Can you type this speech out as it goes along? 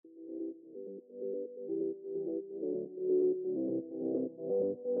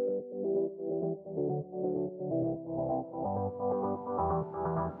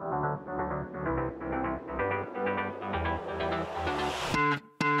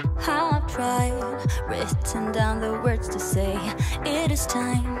tried, written down the words to say it is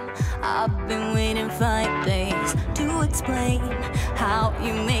time. I've been waiting 5 days to explain how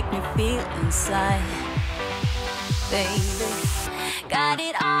you make me feel inside. Baby, got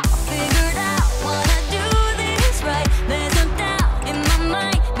it all figured out, wanna do this right. There's no doubt in my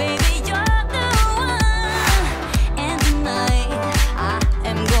mind, baby, you're the one. And tonight, I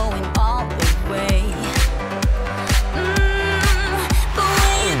am going all the way. The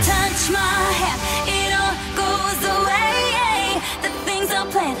way you touch my hand, it all goes away. The things I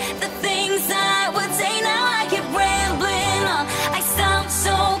planned, the things I would say, now I keep rambling on. I sound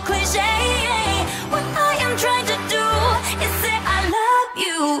so cliche. What I am trying to do is say I love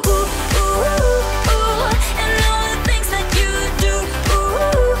you. Ooh, ooh, ooh. And all the things that you do.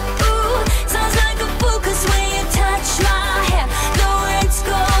 Ooh, ooh. Sounds like a fool, 'cause when you touch my hair, the words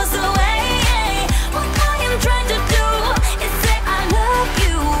goes away. What I am trying to do is say I love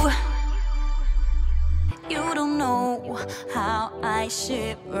you. You don't know how I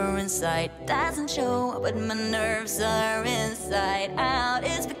shiver inside. Doesn't show, but my nerves are inside out.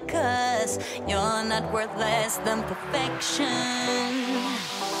 It's because you're not worth less than perfection.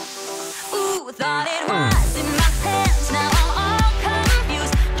 Ooh, thought it was in my hands, now I'm all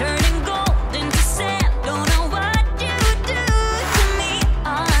confused. Turning gold into sand, don't know what you do to me.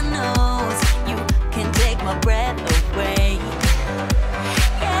 All I know is you can take my breath away.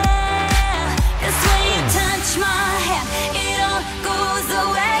 Yeah, 'cause when you touch my hand, it all goes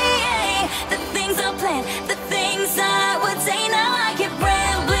away. The things I planned, the things I would say, now I keep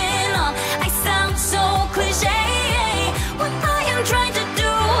rambling on. I sound so cliche. What I am trying to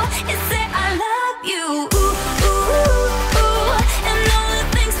do is say I love you. Ooh, ooh, ooh. And all the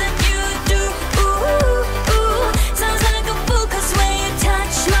things that you do. Ooh, ooh. Sounds like a fool, 'cause when you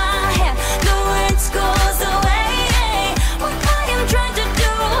touch my hand, the words goes away. What I am trying to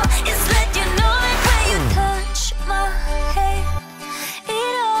do is let you know that when you touch my hand,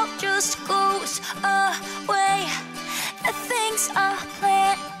 it all just goes away. The things I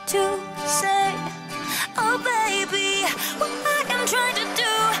plan to say, oh baby, what I am trying to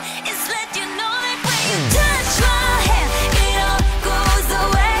do is let you know that when you touch my hand, it all goes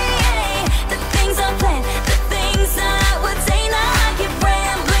away. The things I plan, the things I would say, now I keep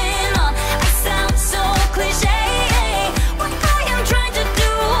rambling on. I sound so cliche. What I am trying to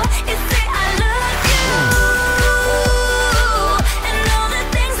do is say I love you. And all the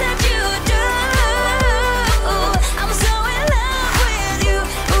things that you do. I'm so in love with you.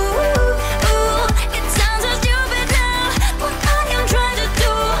 Ooh, ooh. It sounds so stupid now. What I am trying to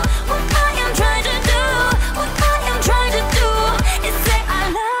do, what I am trying to do, what I am trying to do is say I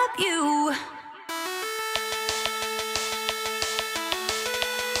love you.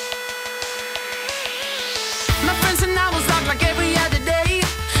 My friends and I will talk like every other day,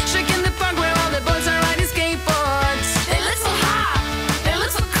 shaking the park where all the boys are riding skateboards. They look so hot, they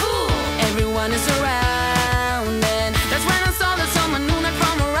look so cool. Everyone is around, and that's when I saw that someone knew that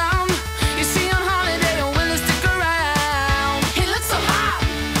from around. You see, on holiday, you're willing to stick around. He looks so hot,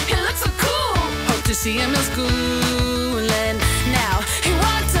 he looks so cool. Hope to see him in school, and now he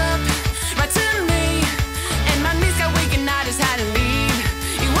walked up right to me, and my knees got weak and I just had to leave.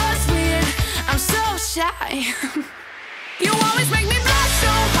 It was weird, I'm so shy. You always make me blush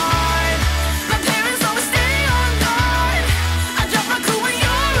so hard. My parents always stay on guard. I drop my cool when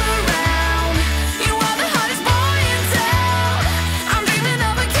you're around. You are the hottest boy in town. I'm dreaming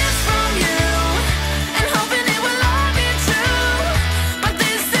of a kiss from you, and hoping it will all be true. But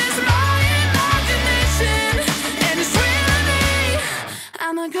this is my imagination, and it's really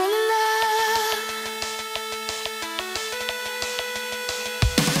I'm not gonna lie.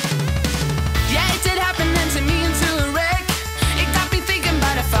 Yeah, it did happen to me.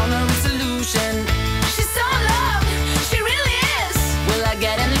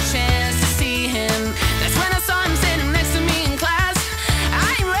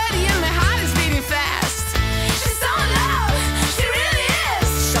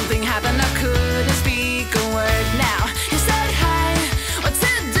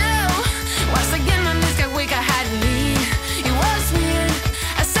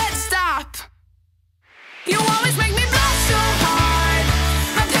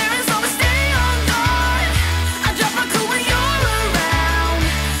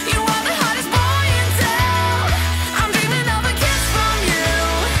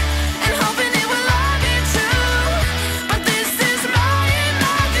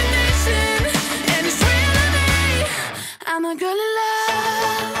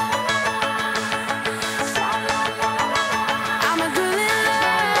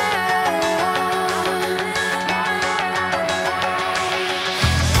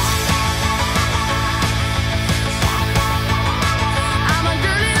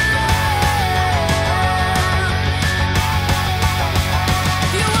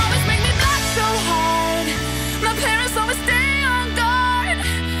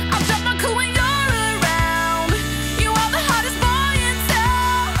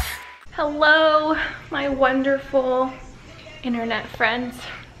 wonderful internet friends.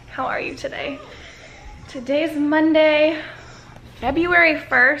 How are you today? Today's Monday, February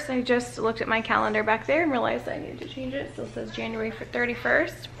 1st. I just looked at my calendar back there and realized I needed to change it. It still says January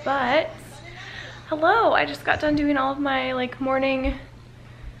 31st, but hello. I just got done doing all of my like morning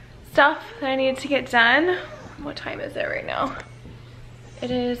stuff that I needed to get done. What time is it right now?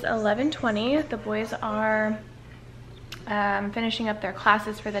 It is 11:20. The boys are finishing up their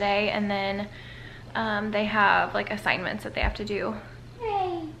classes for the day, and then they have like assignments that they have to do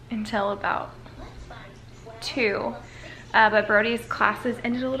until about 2. But Brody's classes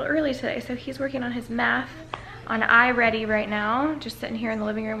ended a little early today, so he's working on his math on iReady right now, just sitting here in the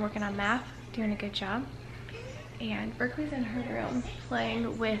living room working on math, doing a good job. And Berkeley's in her room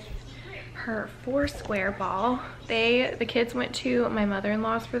playing with her Foursquare ball. The kids went to my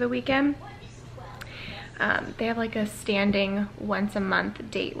mother-in-law's for the weekend. They have like a standing once a month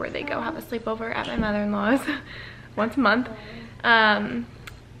date where they go have a sleepover at my mother-in-law's once a month. And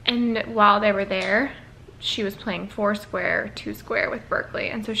while they were there, she was playing Foursquare, 2-square with Berkeley.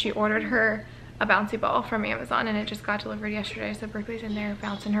 And so she ordered her a bouncy ball from Amazon, and it just got delivered yesterday. So Berkeley's in there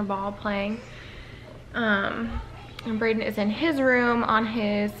bouncing her ball, playing. And Braden is in his room on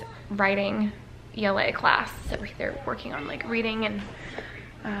his writing ELA class. So they're working on like reading and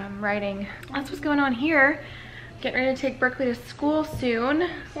writing. That's what's going on here. Getting ready to take Berkeley to school soon.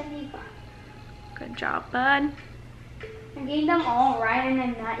 75. Good job, bud. I gave them all right, and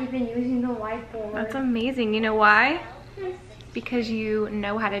I'm not even using the whiteboard. That's amazing. You know why? Because you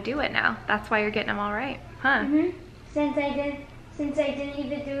know how to do it now. That's why you're getting them all right, huh? Since I didn't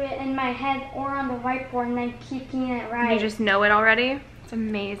even do it in my head or on the whiteboard, and I keep getting it right. You just know it already? It's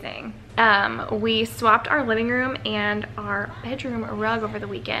amazing. We swapped our living room and our bedroom rug over the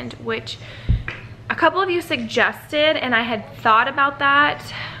weekend, which a couple of you suggested, and I had thought about that,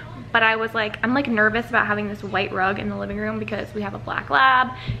 but I was like, I'm like nervous about having this white rug in the living room because we have a black lab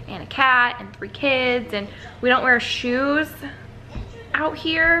and a cat and 3 kids, and we don't wear shoes out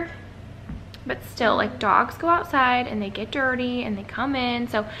here. But still, like, dogs go outside and they get dirty and they come in.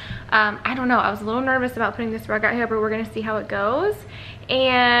 So I don't know, I was a little nervous about putting this rug out here, but we're gonna see how it goes.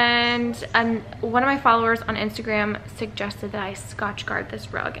 And one of my followers on Instagram suggested that I Scotch guard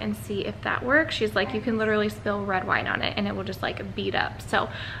this rug and see if that works. She's like, you can literally spill red wine on it and it will just like beat up. So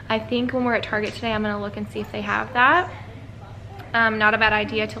I think when we're at Target today, I'm gonna look and see if they have that. Not a bad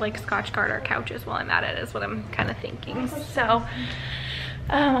idea to like Scotch guard our couches while I'm at it is what I'm kind of thinking. So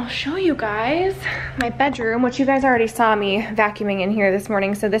I'll show you guys my bedroom, which you guys already saw me vacuuming in here this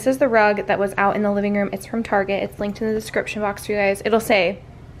morning. So this is the rug that was out in the living room. It's from Target. It's linked in the description box for you guys. It'll say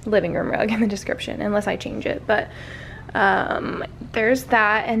living room rug in the description unless I change it. But there's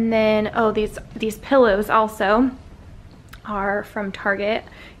that. And then, oh, these pillows also are from Target.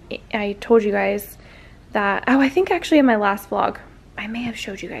 I told you guys that, oh, I think actually in my last vlog, I may have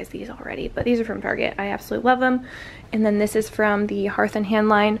showed you guys these already, but these are from Target. I absolutely love them. And then this is from the Hearth and Hand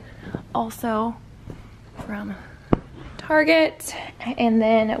line, also from Target. And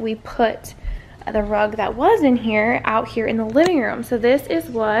then we put the rug that was in here out here in the living room. So this is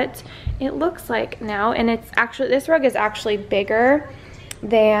what it looks like now. And it's actually, this rug is actually bigger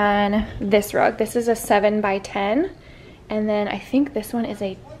than this rug. This is a 7x10. And then I think this one is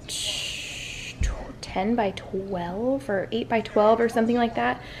a 10x12 or 8x12 or something like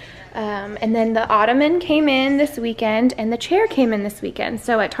that. And then the ottoman came in this weekend and the chair came in this weekend.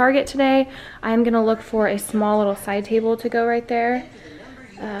 So at Target today, I'm gonna look for a small little side table to go right there.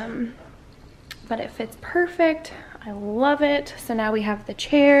 But it fits perfect. I love it. So now we have the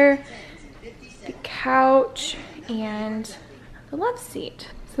chair, the couch, and the love seat.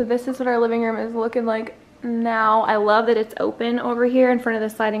 So this is what our living room is looking like now. I love that it's open over here in front of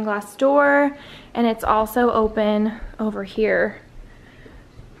the sliding glass door, and it's also open over here.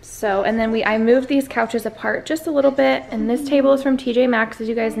 So, and then I moved these couches apart just a little bit, and this table is from TJmaxx, as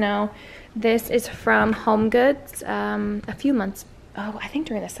you guys know. This is from Home Goods a few months, oh, I think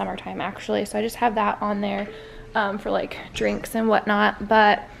during the summertime actually. So I just have that on there for like drinks and whatnot,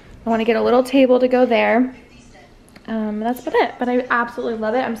 but I want to get a little table to go there. That's about it, but I absolutely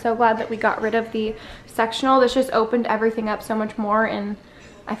love it. I'm so glad that we got rid of the sectional. This just opened everything up so much more, and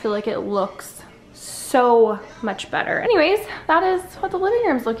I feel like it looks so much better. Anyways, that is what the living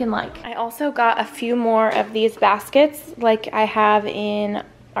room's looking like. I also got a few more of these baskets like I have in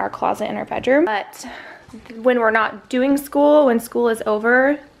our closet in our bedroom, but when we're not doing school, when school is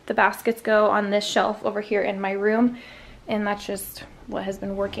over, the baskets go on this shelf over here in my room, and that's just what has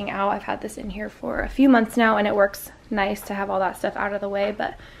been working out. I've had this in here for a few months now, and it works nice to have all that stuff out of the way,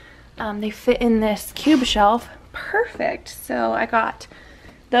 but they fit in this cube shelf perfect. So I got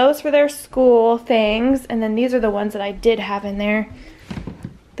those for their school things, and then these are the ones that I did have in there.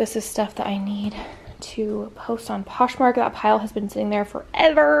 This is stuff that I need to post on Poshmark. That pile has been sitting there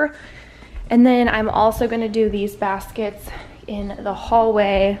forever. And then I'm also gonna do these baskets in the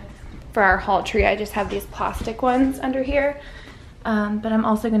hallway for our hall tree. I just have these plastic ones under here, but I'm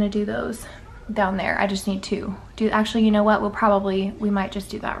also gonna do those down there. I just need to do, actually, you know what, we might just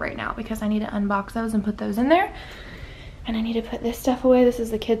do that right now because I need to unbox those and put those in there. And I need to put this stuff away. This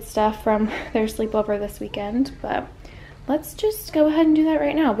is the kids' stuff from their sleepover this weekend, but let's just go ahead and do that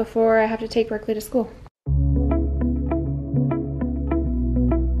right now before I have to take Berkeley to school.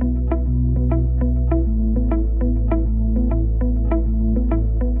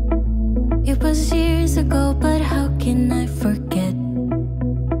 It was years ago, but how can I forget?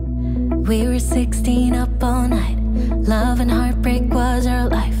 We were 16 up all night. Love and heartbreak was our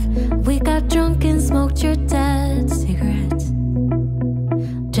life. We got drunk and smoked your dad's cigarettes.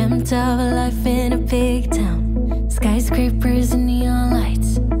 Dreamt of a life in a big town, skyscrapers and neon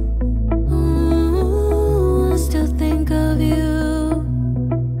lights. Ooh, I still think of you.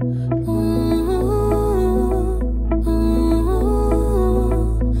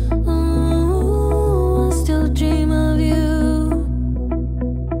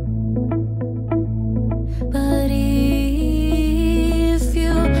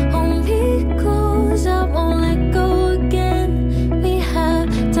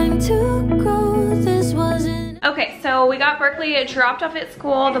 Okay, so we got Berkeley dropped off at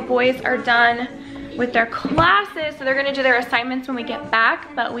school. The boys are done with their classes, so they're gonna do their assignments when we get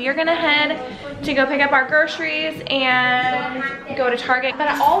back, but we are gonna head to go pick up our groceries and go to Target.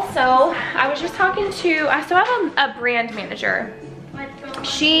 But also, I was just talking to, I still have a brand manager.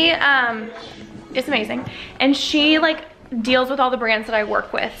 She is amazing, and she like deals with all the brands that I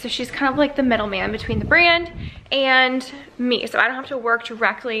work with, so she's kind of like the middleman between the brand and me, so I don't have to work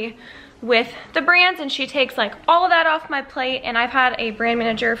directly with the brands, and she takes like all of that off my plate. And I've had a brand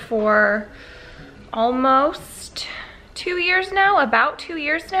manager for almost 2 years now, about 2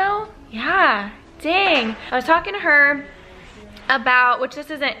 years now. Yeah, dang. I was talking to her about, which this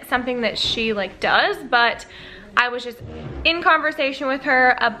isn't something that she like does, but I was just in conversation with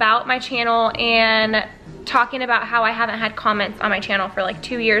her about my channel and talking about how I haven't had comments on my channel for like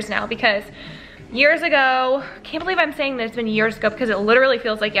 2 years now, because years ago, can't believe I'm saying that it's been years ago because it literally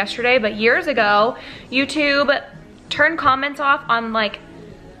feels like yesterday, but years ago, YouTube turned comments off on like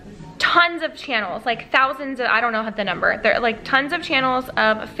tons of channels, like thousands of, I don't know the number, there are like tons of channels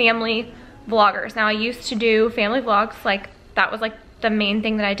of family vloggers. Now I used to do family vlogs, like that was like the main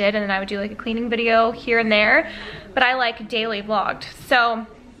thing that I did, and then I would do like a cleaning video here and there, but I like daily vlogged. So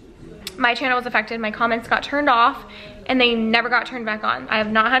my channel was affected, my comments got turned off, and they never got turned back on. I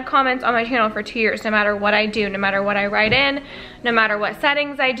have not had comments on my channel for 2 years, no matter what I do, no matter what I write in, no matter what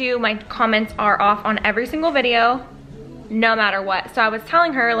settings I do, my comments are off on every single video, no matter what. So I was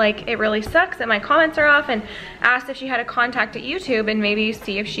telling her like it really sucks that my comments are off, and asked if she had a contact at YouTube and maybe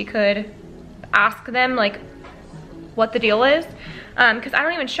see if she could ask them like what the deal is. Because I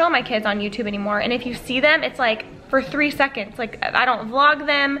don't even show my kids on YouTube anymore, and if you see them, it's like for 3 seconds. Like I don't vlog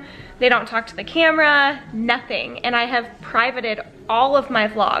them, they don't talk to the camera, nothing. And I have privated all of my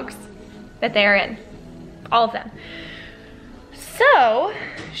vlogs that they are in, all of them. So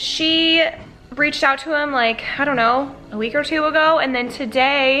she reached out to him like, I don't know, a week or two ago, and then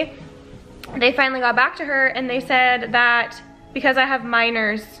today they finally got back to her and they said that because I have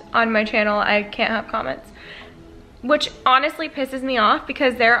minors on my channel, I can't have comments. Which honestly pisses me off,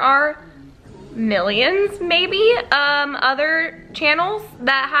 because there are millions maybe other channels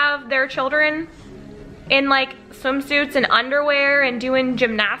that have their children in like swimsuits and underwear and doing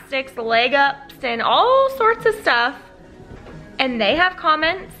gymnastics, leg ups and all sorts of stuff, and they have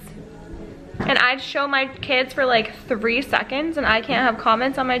comments, and I'd show my kids for like 3 seconds and I can't have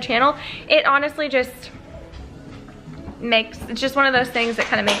comments on my channel. It honestly just makes, it's just one of those things that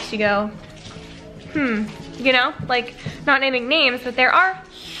kind of makes you go, you know, like not naming names, but there are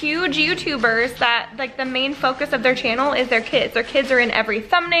huge YouTubers that like the main focus of their channel is their kids. Their kids are in every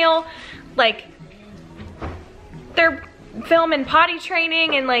thumbnail, like they're filming potty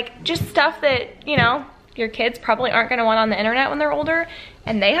training and like just stuff that, you know, your kids probably aren't gonna want on the internet when they're older,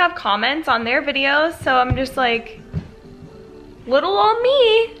 and they have comments on their videos. So I'm just like, little old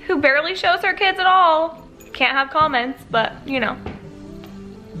me who barely shows her kids at all can't have comments, but you know,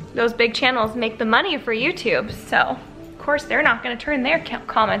 those big channels make the money for YouTube, so of course they're not gonna turn their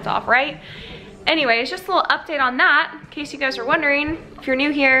comments off, right? Anyways, just a little update on that, in case you guys are wondering. If you're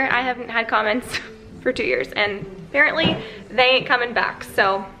new here, I haven't had comments for 2 years, and apparently they ain't coming back,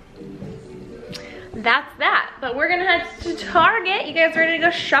 so that's that. But we're gonna head to Target. You guys ready to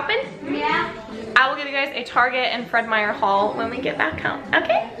go shopping? Yeah. I will give you guys a Target and Fred Meyer haul when we get back home,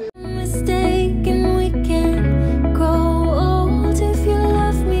 okay? Mistaken, we can grow old if you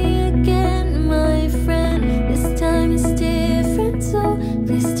love me again, my friend. This time is different, so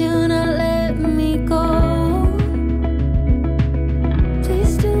please do not let me go.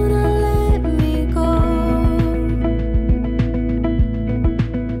 Please do not let me go.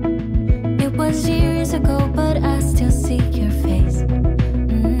 It was years ago, but I still see your face.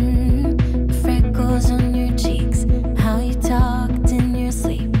 Freckles on your cheeks, how you talked in your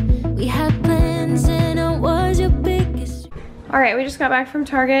sleep. We had plans and I was your biggest. All right, we just got back from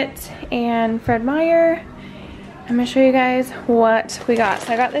Target and Fred Meyer. I'm gonna show you guys what we got.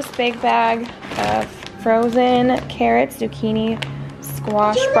 So I got this big bag of frozen carrots, zucchini,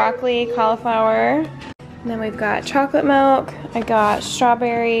 squash, broccoli, cauliflower. And then we've got chocolate milk. I got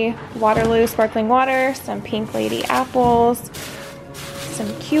strawberry, Waterloo sparkling water, some Pink Lady apples, some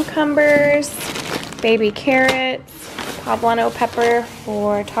cucumbers, baby carrots, poblano pepper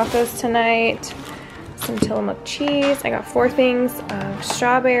for tacos tonight, some Tillamook cheese. I got 4 things of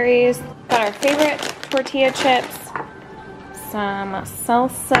strawberries. Got our favorite tortilla chips, some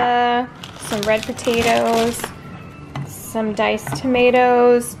salsa, some red potatoes, some diced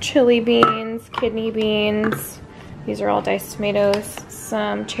tomatoes, chili beans, kidney beans. These are all diced tomatoes.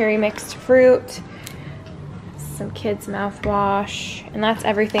 Some cherry mixed fruit, some kids mouthwash, and that's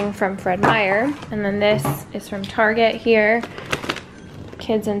everything from Fred Meyer. And then this is from Target here.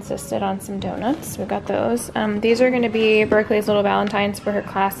 Kids insisted on some donuts. We got those. These are going to be Berkeley's little valentines for her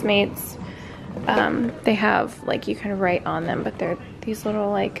classmates. They have, like, you can write on them, but they're these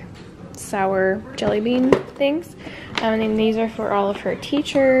little, like, sour jelly bean things. And then these are for all of her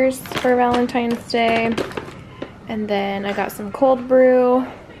teachers for Valentine's Day. And then I got some cold brew,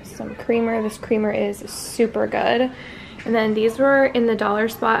 some creamer. This creamer is super good. And then these were in the dollar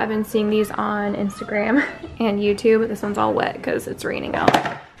spot. I've been seeing these on Instagram and YouTube. This one's all wet because it's raining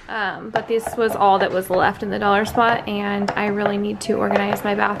out. But this was all that was left in the dollar spot, and I really need to organize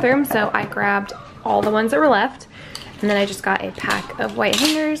my bathroom, so I grabbed all the ones that were left. And then I just got a pack of white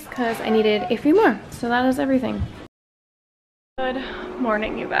hangers because I needed a few more. So that is everything. Good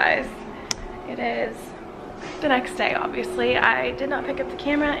morning, you guys. It is the next day, obviously. I did not pick up the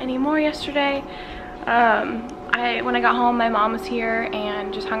camera anymore yesterday. When I got home, my mom was here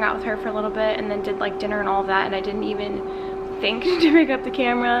and just hung out with her for a little bit and then did like dinner and all of that, and I didn't even think to pick up the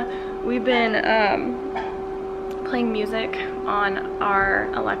camera. We've been playing music on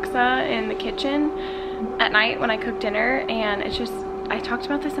our Alexa in the kitchen at night when I cook dinner, and it's just, I talked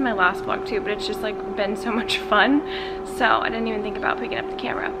about this in my last vlog too, but it's just like been so much fun, so I didn't even think about picking up the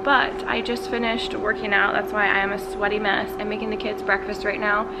camera. But I just finished working out. That's why I am a sweaty mess. I'm making the kids breakfast right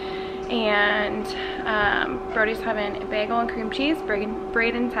now, and Brody's having a bagel and cream cheese.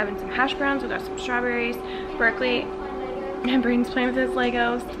 Braden's having some hash browns. We got some strawberries. Berkeley and Braden's playing with his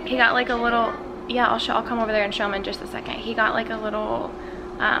Legos. He got like a little, yeah, I'll come over there and show him in just a second. He got like a little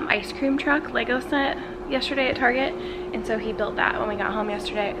ice cream truck Lego set yesterday at Target, and so he built that when we got home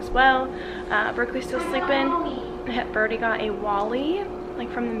yesterday as well. Berkeley's still sleeping. Brody got a Wall-E,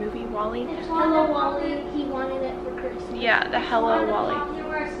 like from the movie Wall-E. Hello Wall-E, he wanted it for Christmas. Yeah, the Hello Wall-E.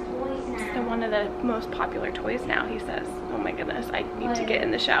 It's one of the most popular toys now, he says. Oh my goodness, I need to get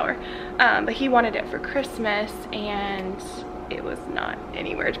in the shower. But he wanted it for Christmas, and it was not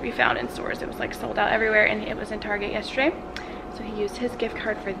anywhere to be found in stores. It was like sold out everywhere, and it was in Target yesterday. So he used his gift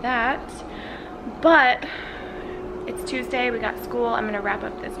card for that. But it's Tuesday, we got school. I'm gonna wrap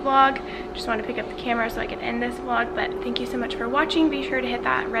up this vlog. Just wanted to pick up the camera so I can end this vlog, but thank you so much for watching. Be sure to hit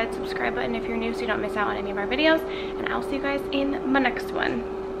that red subscribe button if you're new so you don't miss out on any of our videos, and I'll see you guys in my next one.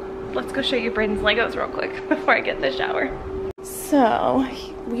 Let's go show you Braden's Legos real quick before I get in the shower. So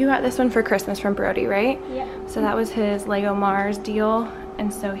you got this one for Christmas from Brody, right? Yeah. So that was his Lego Mars deal,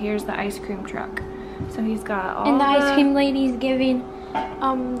 and so here's the ice cream truck. So he's got all and the ice cream lady's giving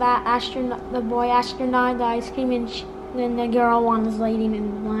that astronaut, the boy astronaut, the ice cream, and then the girl one is waiting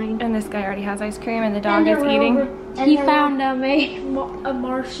in line. And this guy already has ice cream, and the dog is eating. He found a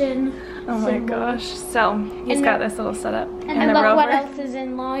Martian. Oh my gosh! So he's got this little setup, and the look rover. what else is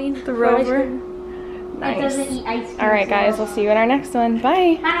in line. The rover. It Nice. doesn't eat ice cream. All right, guys. We'll see you in our next one.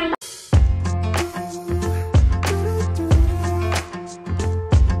 Bye. Bye.